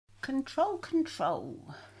Control.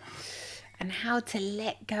 And how to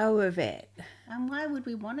let go of it. And why would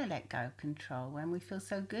we want to let go of control when we feel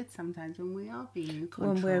so good sometimes when we are being in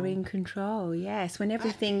control? When we're in control, yes. When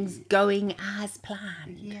everything's going as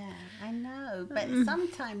planned. Yeah, I know. But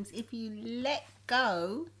sometimes if you let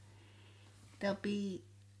go, there'll be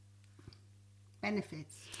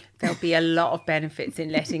benefits. There'll be a lot of benefits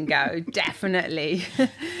in letting go, definitely.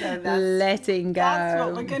 Letting go. That's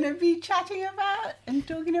what we're going to be chatting about and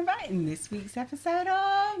talking about in this week's episode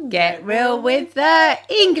of Get Real with the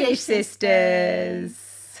English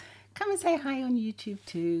Sisters. Come and say hi on YouTube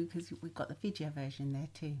too, because we've got the video version there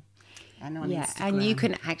too. And on Instagram. And you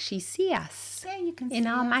can actually see us. Yeah, you can see in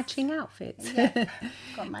our us. matching outfits. Yeah,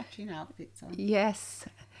 got matching outfits on. Yes.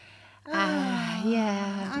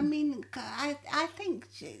 I mean, I think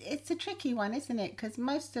it's a tricky one, isn't it? Because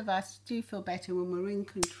most of us do feel better when we're in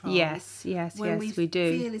control. Yes, we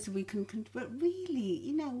do. Feel as if we can, but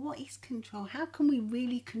really, what is control? How can we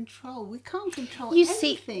really control? We can't control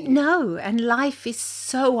anything. No, and life is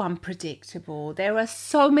so unpredictable. There are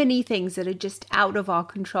so many things that are just out of our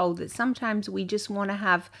control that sometimes we just want to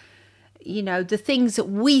have, the things that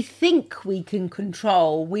we think we can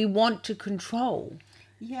control, we want to control.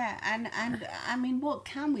 Yeah, and I mean, what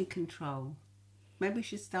can we control? Maybe we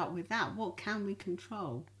should start with that. What can we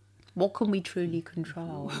control? What can we truly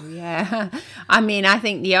control? Yeah. I mean, I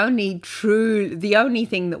think the only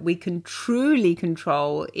thing that we can truly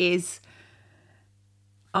control is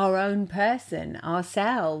our own person,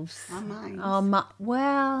 ourselves. Our minds.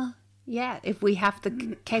 Well, yeah, if we have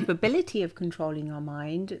the capability of controlling our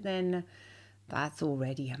mind, then that's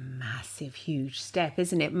already a massive, huge step,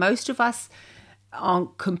 isn't it? Most of us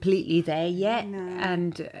aren't completely there yet. No.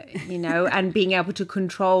 And and being able to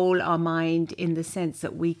control our mind in the sense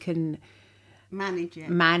that we can manage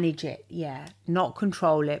it, yeah, not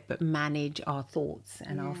control it, but manage our thoughts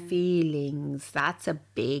and our feelings. That's a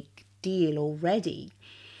big deal already.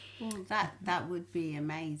 Well, that would be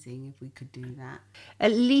amazing if we could do that.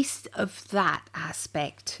 At least of that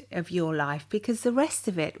aspect of your life, because the rest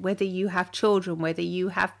of it, whether you have children, whether you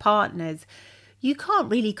have partners, you can't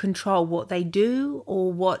really control what they do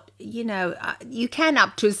or what, you can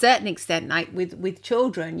up to a certain extent, like with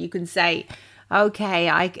children, you can say, okay,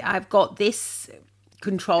 I've got this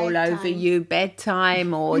control bedtime over you,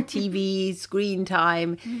 bedtime or TV, screen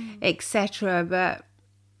time, etc. But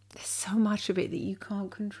there's so much of it that you can't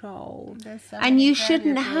control. And you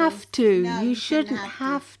shouldn't have to. No, you shouldn't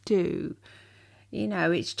have to.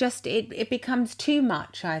 It's just, it becomes too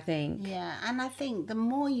much, I think. Yeah, and I think the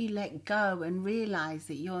more you let go and realise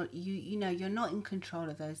that you're not in control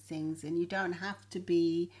of those things, and you don't have to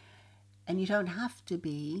be, the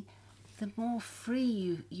more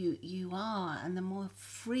free you are, and the more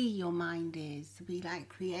free your mind is to be like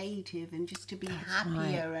creative and just to be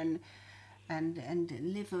happier and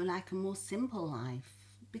live like a more simple life.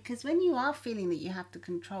 Because when you are feeling that you have to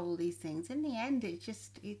control these things, in the end, it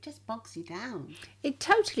just bogs you down. It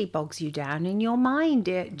totally bogs you down. In your mind,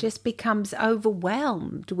 it just becomes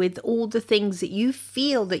overwhelmed with all the things that you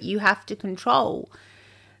feel that you have to control.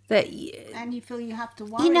 And you feel you have to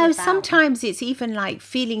worry about. Sometimes it's even like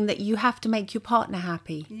feeling that you have to make your partner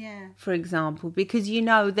happy. Yeah. For example, because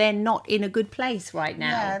they're not in a good place right now.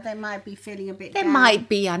 Yeah, they might be feeling a bit They down. might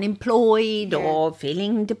be unemployed or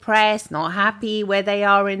feeling depressed, not happy where they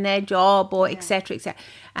are in their job, or etc., etc.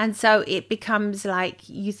 And so it becomes like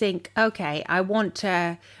you think, okay, I want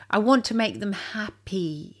to make them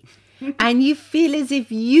happy. And you feel as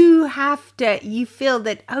if you feel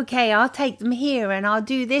that, okay, I'll take them here and I'll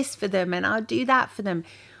do this for them and I'll do that for them.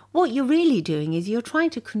 What you're really doing is you're trying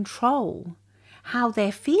to control how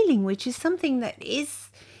they're feeling, which is something that is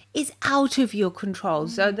out of your control.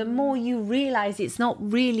 So the more you realise it's not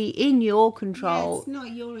really in your control. Yeah, it's not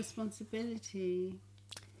your responsibility.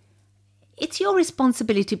 It's your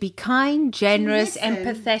responsibility to be kind, generous,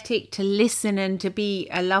 empathetic, to listen and to be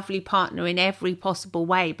a lovely partner in every possible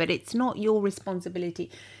way. But it's not your responsibility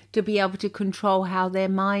to be able to control how their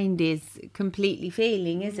mind is completely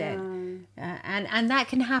feeling, is it? And that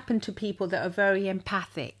can happen to people that are very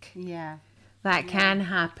empathic. Yeah. That can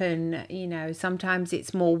happen, sometimes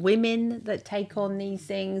it's more women that take on these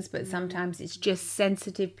things, but sometimes it's just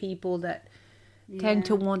sensitive people that tend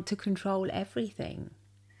to want to control everything.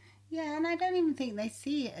 Yeah, and I don't even think they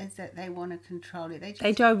see it as that they want to control it.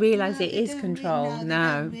 They don't realise it is control. They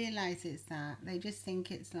don't realise it's that. They just think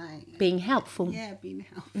it's like being helpful. Yeah, being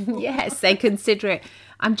helpful. Yes, they consider it.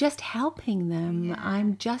 I'm just helping them.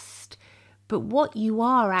 Yeah. But what you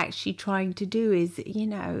are actually trying to do is,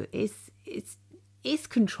 is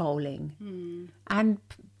controlling, and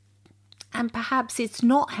perhaps it's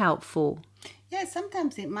not helpful Yeah,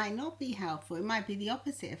 sometimes it might not be helpful. It might be the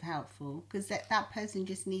opposite of helpful, because that person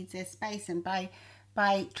just needs their space, and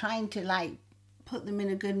by trying to like put them in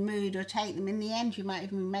a good mood or take them, in the end you might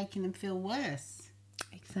even be making them feel worse.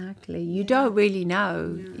 Exactly. You don't really know.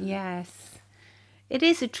 No. Yes. It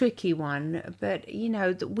is a tricky one, but you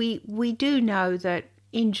know that we do know that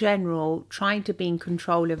in general trying to be in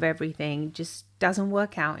control of everything just doesn't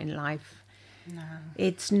work out in life. No.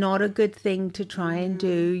 It's not a good thing to try and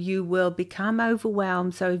do. You will become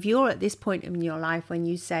overwhelmed. So if you're at this point in your life when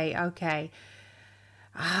you say, okay,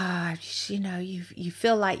 you know, you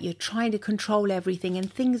feel like you're trying to control everything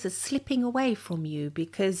and things are slipping away from you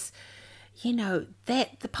because, you know,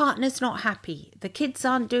 the partner's not happy. The kids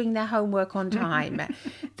aren't doing their homework on time.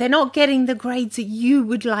 They're not getting the grades that you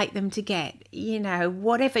would like them to get. You know,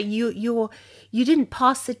 whatever you didn't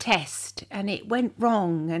pass the test and it went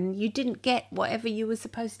wrong and you didn't get whatever you were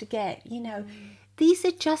supposed to get. You know, these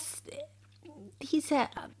are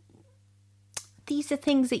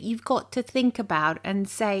things that you've got to think about and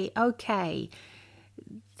say, okay,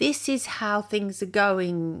 this is how things are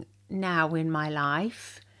going now in my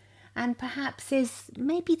life. And perhaps there's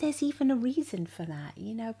even a reason for that.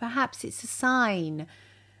 You know, perhaps it's a sign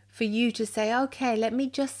for you to say, okay, let me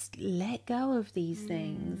just let go of these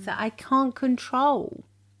things that I can't control.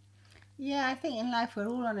 Yeah, I think in life we're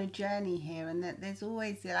all on a journey here, and that there's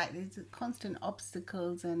always there's constant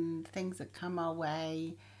obstacles and things that come our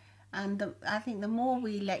way. And I think the more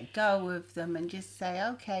we let go of them and just say,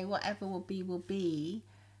 okay, whatever will be,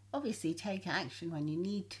 obviously take action when you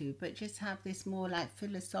need to, but just have this more like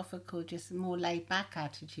philosophical, just more laid back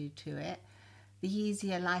attitude to it, the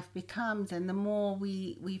easier life becomes, and the more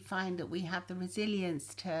we find that we have the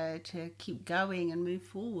resilience to keep going and move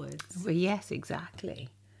forward. Well, yes, exactly.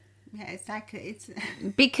 Yeah, it's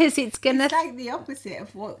because it's gonna. It's like the opposite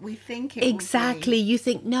of what we think it exactly. will be. You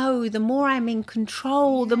think, no, the more I'm in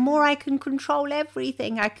control, the more I can control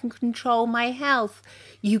everything. I can control my health.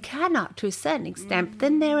 You can up to a certain extent, but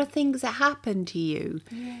then there are things that happen to you.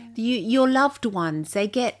 Yeah. Your loved ones, they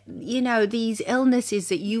get, you know, these illnesses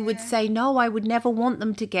that you would say, no, I would never want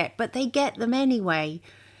them to get, but they get them anyway.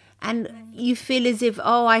 And you feel as if,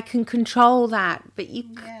 oh, I can control that, but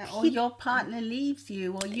or your partner leaves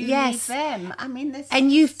you, or you leave them. I mean,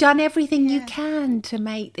 and you've done everything you can to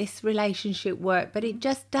make this relationship work, but it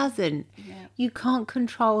just doesn't. Yeah. You can't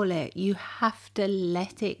control it. You have to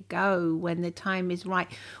let it go when the time is right.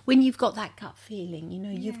 When you've got that gut feeling, you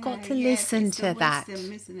know, you've got to listen to that.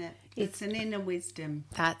 Wisdom, isn't it? It's an inner wisdom.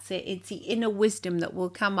 That's it. It's the inner wisdom that will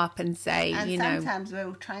come up and say, and you know. Sometimes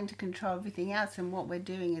we're trying to control everything else, and what we're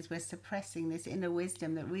doing is we're suppressing this inner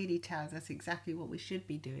wisdom that really tells us exactly what we should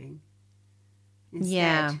be doing.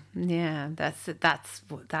 Instead. Yeah.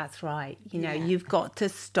 That's right. You know, you've got to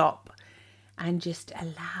stop and just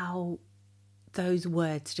allow those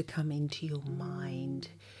words to come into your mind.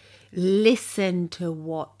 Listen to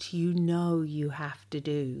what you know you have to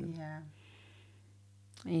do. Yeah.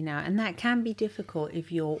 You know, and that can be difficult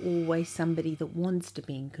if you're always somebody that wants to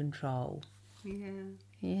be in control.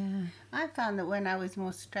 Yeah. I found that when I was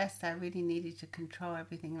more stressed, I really needed to control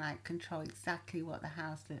everything, like control exactly what the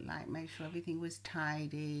house looked like, make sure everything was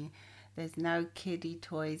tidy. There's no kiddie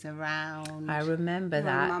toys around. I remember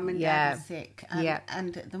that. Mum and Dad are sick. And,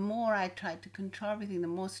 and the more I tried to control everything, the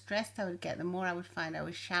more stressed I would get, the more I would find I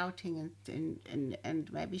was shouting and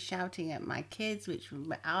maybe shouting at my kids, which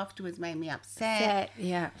afterwards made me upset.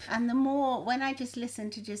 Yeah. And the more, when I just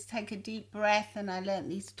listened to just take a deep breath, and I learnt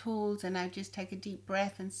these tools, and I just take a deep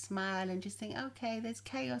breath and smile and just think, okay, there's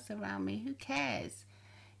chaos around me. Who cares?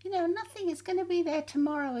 You know, nothing is going to be there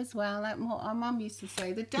tomorrow as well. Like what our mum used to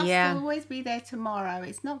say, the dust will always be there tomorrow.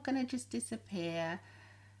 It's not going to just disappear.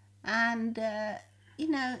 And, you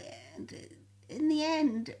know, in the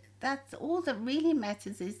end, that's all that really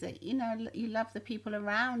matters, is that, you know, you love the people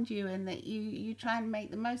around you, and that you try and make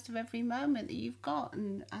the most of every moment that you've got.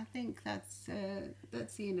 And I think that's the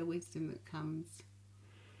inner wisdom that comes.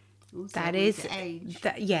 Also that is age.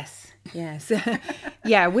 Yes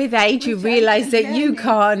yeah, with age you realize that you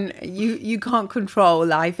can't control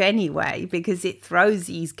life anyway, because it throws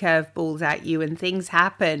these curveballs at you and things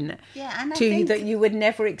happen to you that you would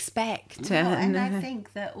never expect. And I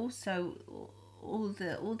think that also all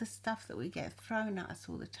the stuff that we get thrown at us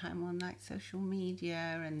all the time on like social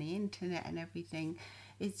media and the internet and everything,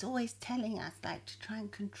 it's always telling us like to try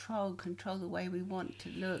and control the way we want to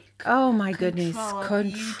look. Oh my goodness,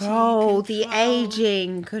 control the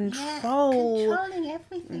aging, controlling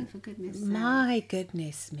everything, for goodness sake. My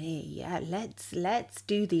goodness me. Yeah, let's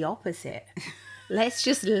do the opposite. Let's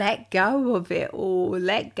just let go of it all.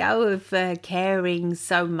 Let go of caring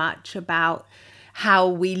so much about how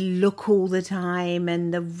we look all the time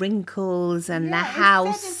and the wrinkles and the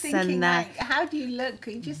house instead of thinking, and the like, how do you look?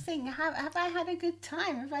 You just think, have I had a good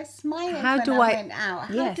time? Have I smiled How when do I I- went out?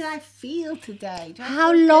 How yes. do I feel today? Do I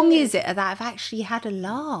how feel long good? is it that I've actually had a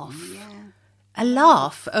laugh? Yeah. A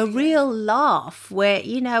laugh, a real laugh where,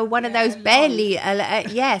 one of those barely,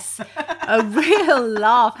 yes, a real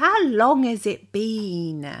laugh. How long has it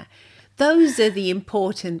been? Those are the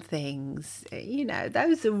important things,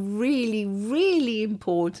 those are really, really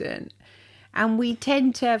important. And we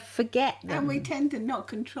tend to forget them. And we tend to not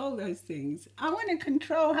control those things. I want to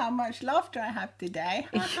control how much laughter I have today.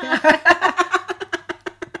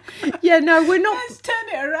 Yeah, no, we're not. Let's turn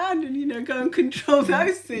it around and, go and control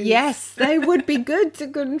those things. Yes, they would be good to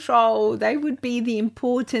control. They would be the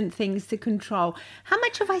important things to control. How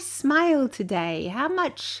much have I smiled today? How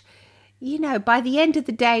much, by the end of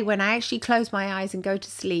the day when I actually close my eyes and go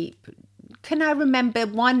to sleep, can I remember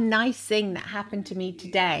one nice thing that happened to me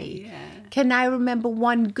today? Yeah. Can I remember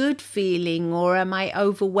one good feeling, or am I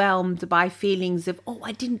overwhelmed by feelings of,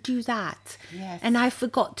 I didn't do that. Yes. And I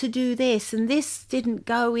forgot to do this, and this didn't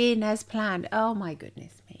go in as planned. Oh my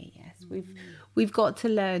goodness me, yes. We've got to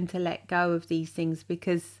learn to let go of these things,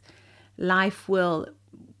 because life will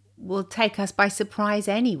take us by surprise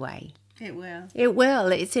anyway. It will. It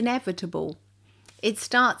will. It's inevitable. It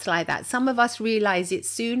starts like that. Some of us realize it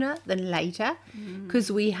sooner than later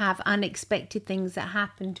because we have unexpected things that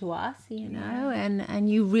happen to us, and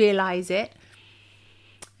you realize it,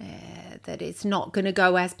 that it's not going to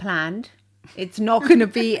go as planned. It's not going to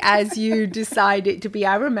be as you decide it to be.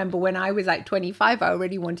 I remember when I was like 25, I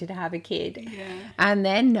already wanted to have a kid. Yeah. And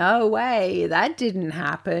then no way, that didn't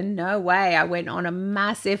happen. No way. I went on a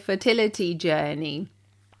massive fertility journey.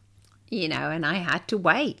 And I had to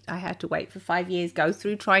wait. I had to wait for 5 years, go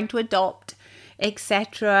through trying to adopt,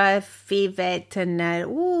 etc., FIVET, and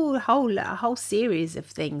a whole series of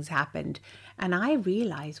things happened. And I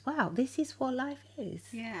realized, wow, this is what life is.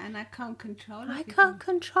 Yeah, and I can't control it. I can't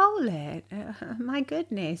control it. My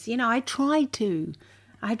goodness. I tried to.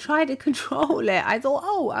 I tried to control it. I thought,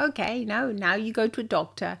 okay, no, now you go to a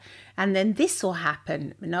doctor and then this will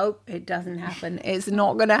happen. Nope, it doesn't happen. It's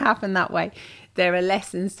not going to happen that way. There are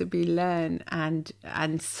lessons to be learned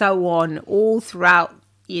and so on all throughout,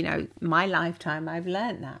 my lifetime. I've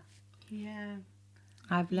learned that. Yeah.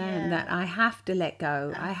 I've learned that I have to let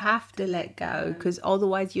go. I have to let go, because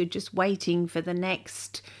otherwise you're just waiting for the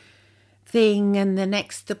next thing and the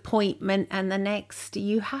next appointment and the next.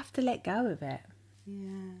 You have to let go of it.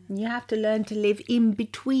 Yeah. You have to learn to live in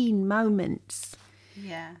between moments.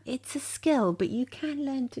 Yeah. It's a skill, but you can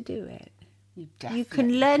learn to do it. You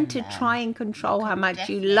can learn to try and control how much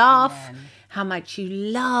you laugh, how much you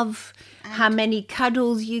love, how many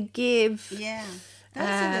cuddles you give. Yeah. Those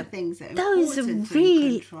are the things that are Those important are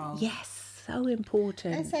really, to control. yes, so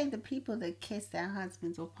important. They say the people that kiss their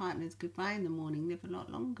husbands or partners goodbye in the morning live a lot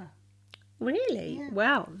longer. Really? Yeah.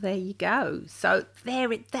 Well, there you go. So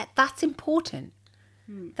that's important.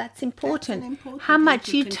 That's important. That's an important how thing much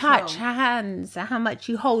to you control. touch hands, how much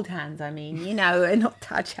you hold hands, and not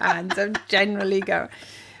touch hands. I generally go.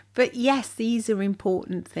 But yes, these are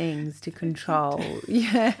important things to control.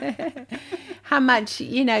 Yeah. How much,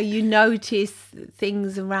 you notice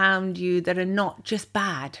things around you that are not just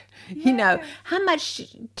bad. Yeah. How much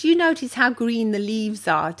do you notice how green the leaves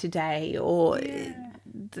are today, or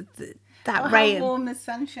that Or rain? how warm the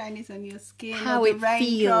sunshine is on your skin, How or the it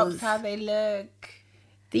raindrops, feels. how they look.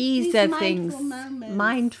 These are things, moments.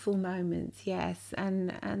 mindful moments, yes.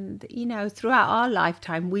 And throughout our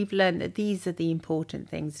lifetime, we've learned that these are the important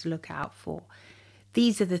things to look out for.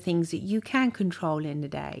 These are the things that you can control in the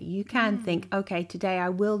day. You can think, okay, today I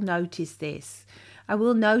will notice this. I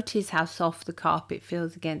will notice how soft the carpet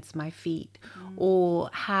feels against my feet, or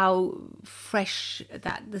how fresh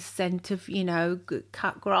the scent of,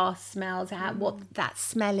 cut grass smells, what that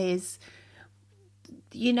smell is.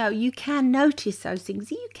 You can notice those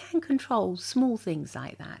things. You can control small things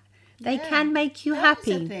like that. They can make you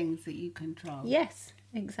happy. Those are things that you control. Yes,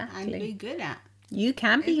 exactly. And be good at. You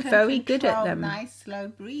can be You can very good at control them. Nice, slow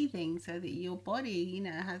breathing, so that your body,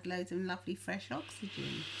 has loads of lovely, fresh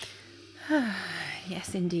oxygen.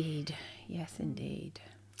 Yes, indeed. Yes, indeed.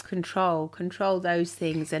 Control those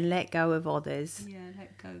things and let go of others. Yeah,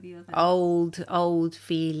 let go of the other. Old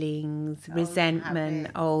feelings, resentment,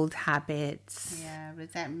 habits. old habits. Yeah,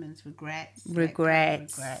 resentments, regrets.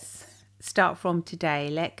 Regrets. Start from today.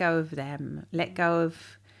 Let go of them. Let go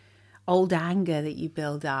of old anger that you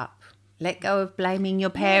build up. Let go of blaming your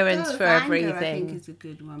Let go parents of for anger, everything. I think is a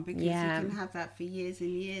good one, because Yeah. you can have that for years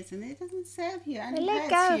and years and it doesn't serve you and it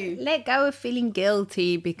Let hurts go. you. Let go of feeling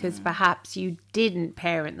guilty because perhaps you didn't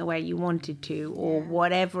parent the way you wanted to, or Yeah.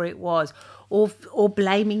 whatever it was, or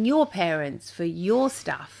blaming your parents for your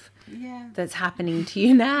stuff Yeah. that's happening to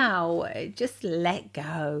you now. Just let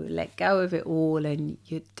go of it all, and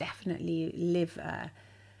you definitely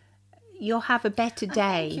you'll have a better I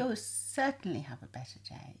day. think you'll certainly have a better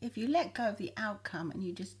day. If you let go of the outcome and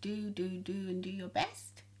you just do and do your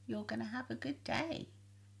best, you're going to have a good day.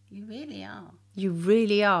 You really are. You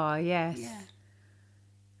really are, yes. Yeah.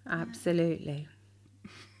 Absolutely.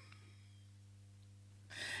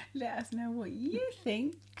 Let us know what you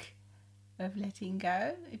think of letting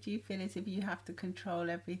go. Do you feel as if you have to control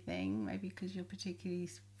everything, maybe because you're particularly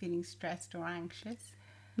feeling stressed or anxious?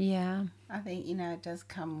 Yeah, I think, it does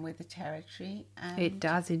come with the territory. And, it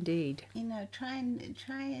does indeed. Try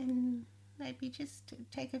and maybe just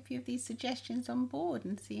take a few of these suggestions on board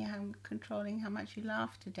and see how controlling how much you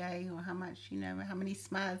laugh today, or how much, how many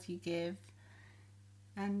smiles you give.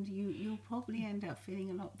 And you'll probably end up feeling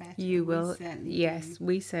a lot better. You We will. certainly Yes, do.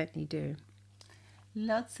 we certainly do.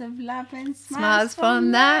 Lots of love and Smiles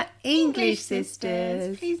from the English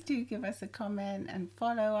sisters. Please do give us a comment and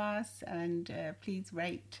follow us, and please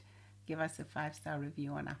give us a 5-star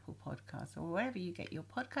review on Apple Podcasts or wherever you get your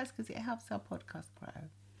podcast, because it helps our podcast grow,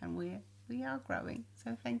 and we are growing.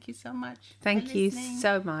 So thank you so much. Thank you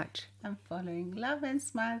so much. And following. Love and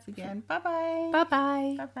smiles again. Bye bye. Bye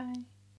bye. Bye bye.